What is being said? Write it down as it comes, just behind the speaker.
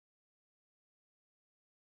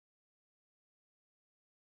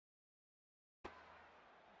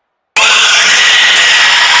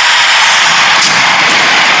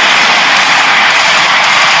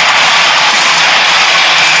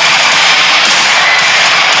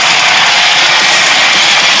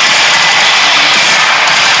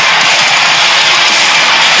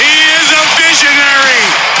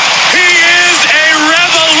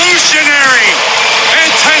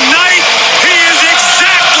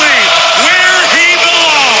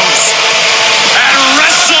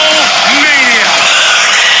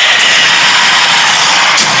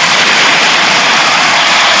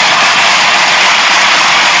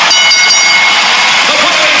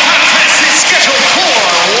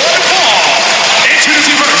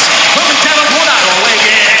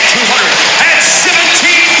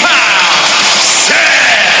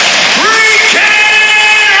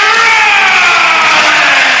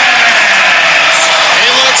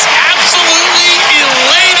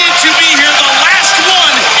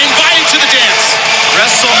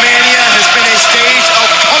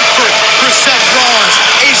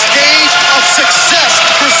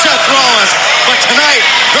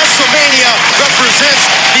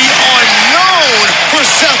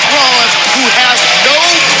Seth Rollins, who has no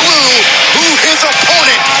clue who his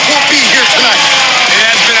opponent will be here tonight. It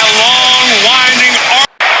has been a long, winding arc.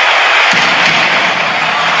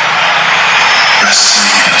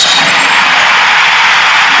 Wrestlemania is waiting.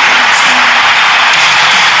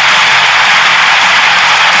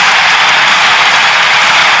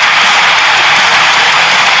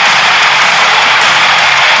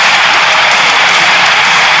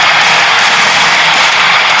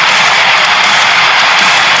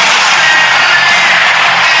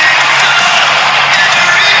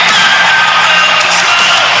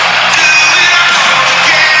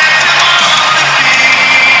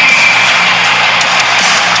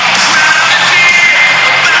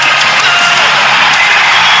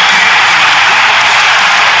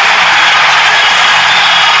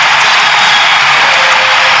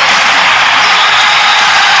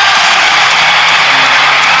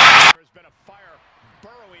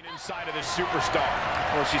 Side of this superstar.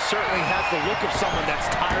 Well, she certainly has the look of someone that's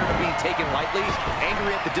tired of being taken lightly,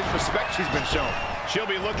 angry at the disrespect she's been shown. She'll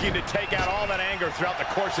be looking to take out all that anger throughout the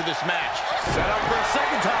course of this match. Set up for a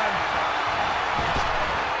second time.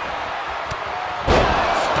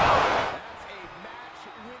 That's a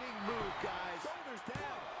match-winning move, guys. Shoulders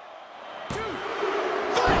down. 2,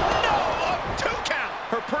 3, no! A 2 count!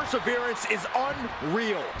 Her perseverance is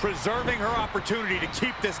unreal, preserving her opportunity to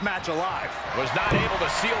keep this match alive. Was not able to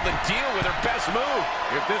seal the deal with her best move.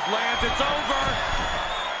 If this lands, it's over.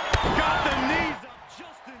 Got the knees up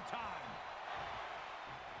just in time.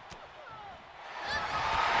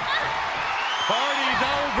 Party's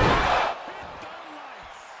over.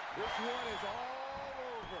 This one is all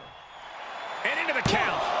over. And into the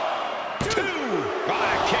count. 2.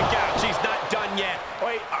 Ah, kick out. She's not done yet.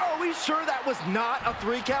 Wait, are we sure that was not a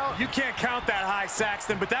 3 count? You can't count that high,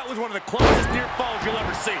 Saxton, but that was one of the closest near falls you'll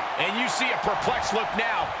ever see. And you see a perplexed look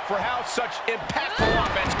now for how such impactful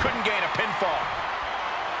offense couldn't gain a pinfall.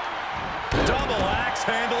 Double axe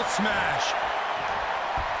handle smash.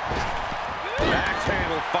 Axe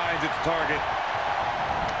handle finds its target.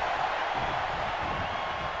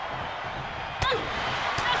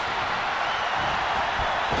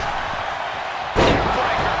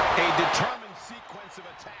 A determined sequence of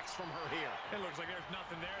attacks from her here. It looks like there's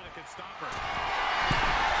nothing there that can stop her.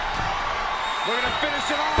 We're going to finish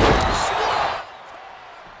it off.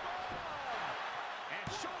 And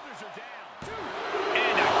shoulders are down.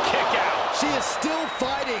 And a kick out. She is still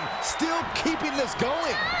fighting, still keeping this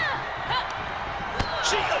going.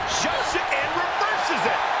 She adjusts it and reverses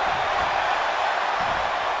it.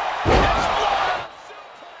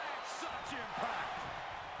 Such impact.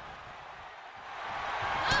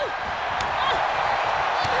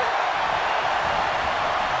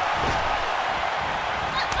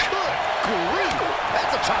 Grief!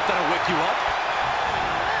 That's a chop that'll wake you up.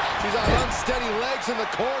 She's on unsteady legs in the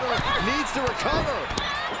corner, needs to recover.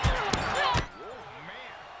 Oh,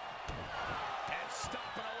 man. And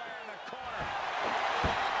stomping away in the corner.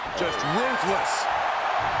 Just ruthless.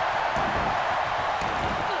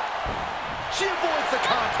 She avoids the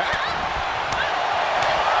contact.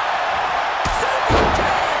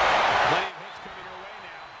 Plenty of hits coming her way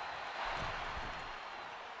now.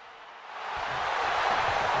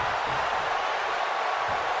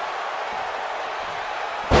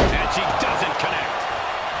 And she doesn't connect.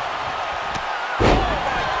 Oh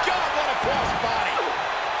my God, what a cross body.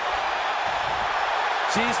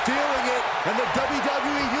 She's feeling it, and the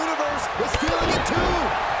WWE Universe is feeling it too.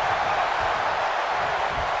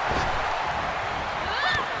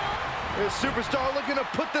 This superstar looking to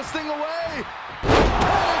put this thing away.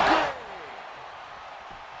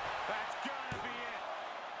 That's gonna be it.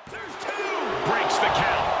 There's 2. Breaks the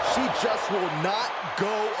count. She just will not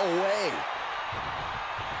go away.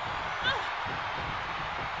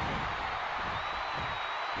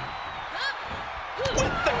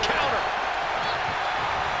 With the counter.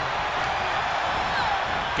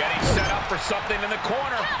 Getting set up for something in the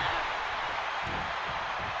corner.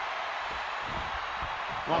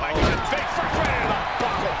 Oh my God, big front right into the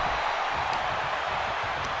buckle.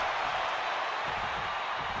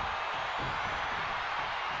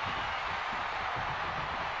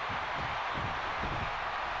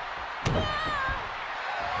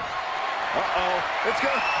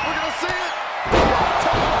 We're gonna see it.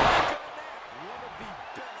 One of the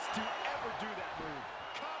best to ever do that move.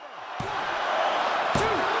 Cover. 2.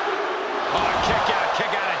 Oh, kick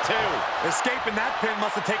out at 2. Escaping that pin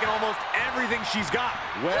must have taken almost everything she's got.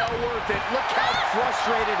 Well worth it. Look how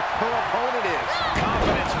frustrated her opponent is.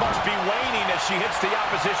 Confidence must be waning as she hits the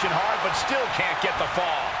opposition hard, but still can't get the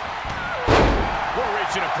fall. We're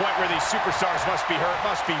reaching a point where these superstars must be hurt,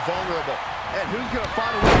 must be vulnerable. And who's going to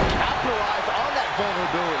find a way to capitalize on that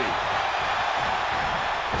vulnerability?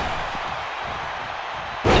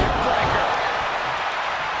 Breaker.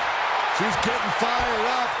 She's getting fired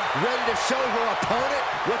up, ready to show her opponent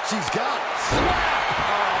what she's got. Slap!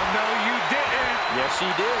 Oh, no, you didn't. Yes,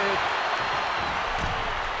 she did.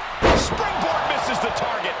 Springboard misses the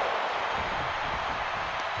target.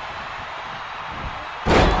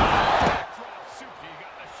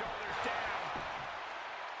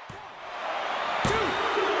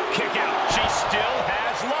 Kick out. She still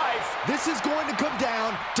has life. This is going to come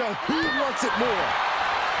down to who wants it more.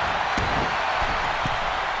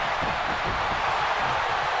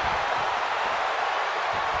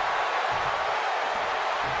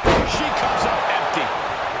 She comes up empty.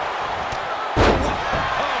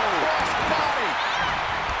 Cross body.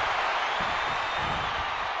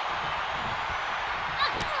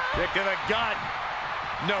 Kick to the gut.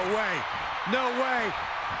 No way. No way.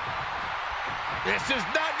 This is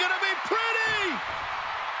not going to be pretty.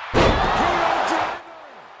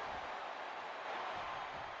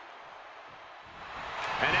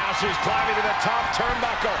 And now she's climbing to the top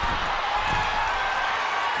turnbuckle.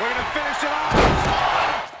 We're going to finish it off.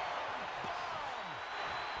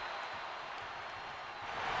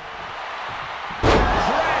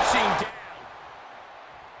 Crashing down.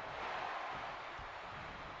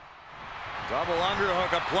 Double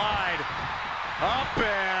underhook applied. Up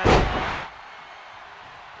and...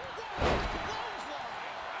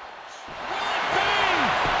 Bang!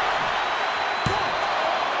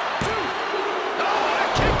 Oh, a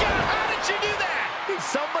kick out. How did she do that? Can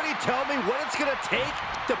somebody tell me what it's going to take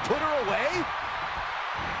to put her away?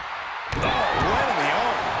 Oh, right in the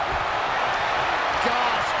arm.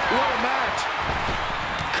 Gosh, what a match.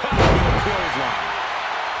 Caught with a clothesline.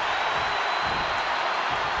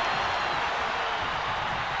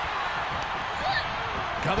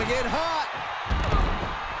 Coming in hot.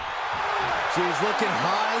 She's looking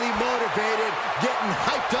highly motivated, getting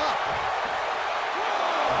hyped up.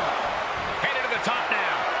 Headed to the top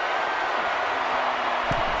now.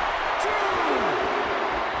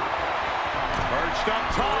 Perched up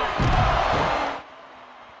top.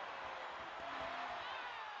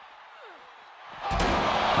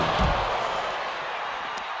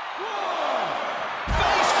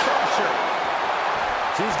 Face crusher.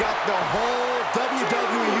 She's got the whole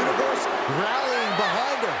WWE Universe rallying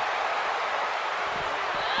behind her.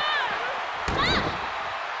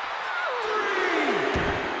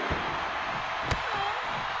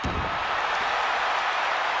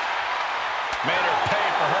 Made her pay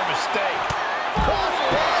for her mistake. Cross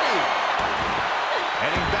body.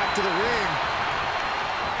 Heading back to the ring.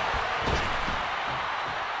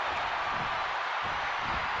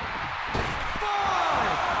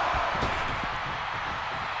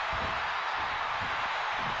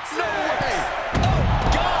 No way! Oh,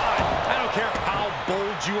 God! I don't care how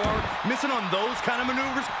bold you are. Missing on those kind of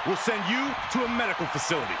maneuvers will send you to a medical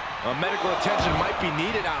facility. Medical attention might be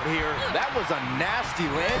needed out here. That was a nasty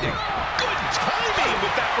landing. Good timing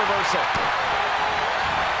with that reversal.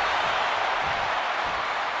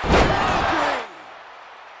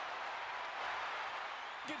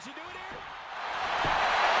 Can she do it here?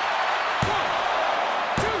 1,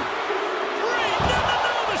 2, 3. No, no,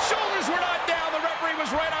 no! The shoulders were not down. The referee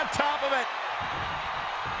was right on top of it.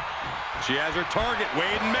 She has her target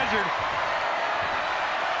weighed and measured.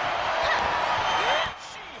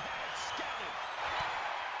 She had scouted.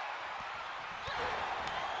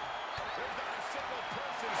 There's not a single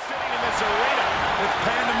person sitting in this arena. It's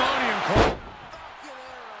pandemonium, Cole.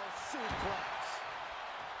 Suplex.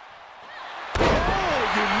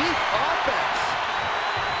 Oh, unique offense.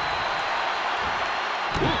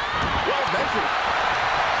 Well measured.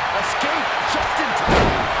 Escape just in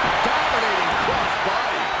time. Dominating cross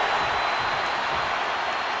body.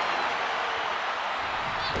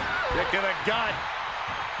 Kick to the gut.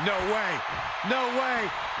 No way. No way.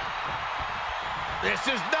 This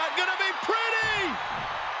is not going to be pretty.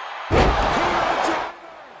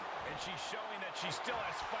 And she's showing that she still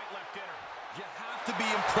has fight left in her. You have to be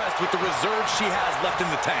impressed with the reserve she has left in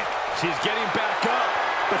the tank. She's getting back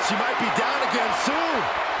up, But she might be down again soon.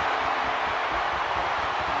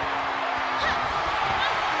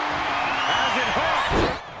 has it hooked.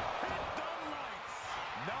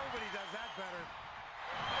 Nobody does that better.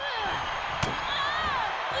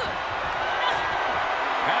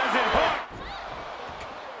 Has it hooked.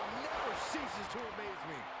 Never ceases to amaze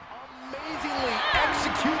me. Amazingly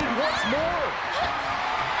executed once more.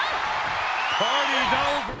 Party's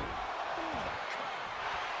over.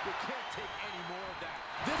 You can't take any more of that.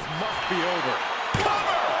 This must be over.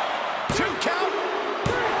 Cover. 2 count.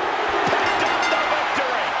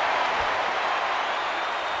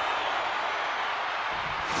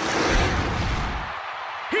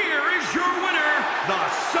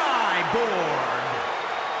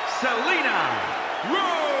 Selina,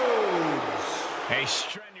 Rhodes. A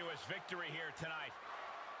strenuous victory here tonight.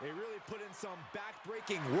 They really put in some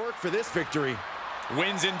back-breaking work for this victory.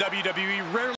 Wins in WWE rarely